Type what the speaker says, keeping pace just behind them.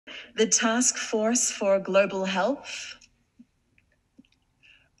the Task Force for Global Health.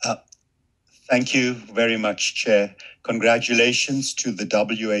 Thank you very much, Chair. Congratulations to the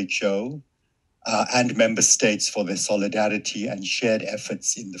WHO and member states for their solidarity and shared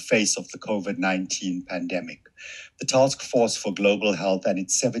efforts in the face of the COVID-19 pandemic. The Task Force for Global Health and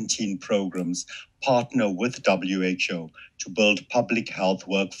its 17 programs partner with WHO to build public health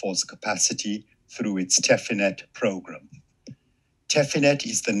workforce capacity through its TEFINET program. TEFINET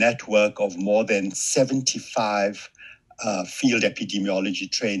is the network of more than 75 field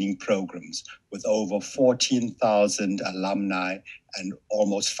epidemiology training programs with over 14,000 alumni and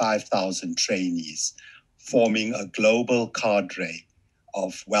almost 5,000 trainees, forming a global cadre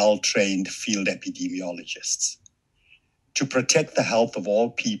of well-trained field epidemiologists. To protect the health of all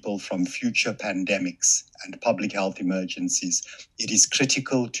people from future pandemics and public health emergencies, it is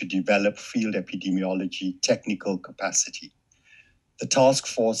critical to develop field epidemiology technical capacity. The task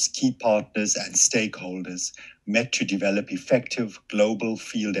force, key partners, and stakeholders met to develop effective global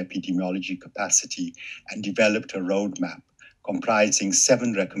field epidemiology capacity and developed a roadmap comprising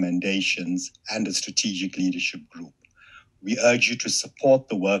 7 recommendations and a strategic leadership group. We urge you to support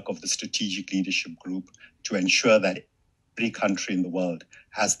the work of the strategic leadership group to ensure that every country in the world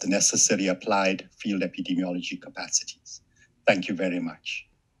has the necessary applied field epidemiology capacities. Thank you very much.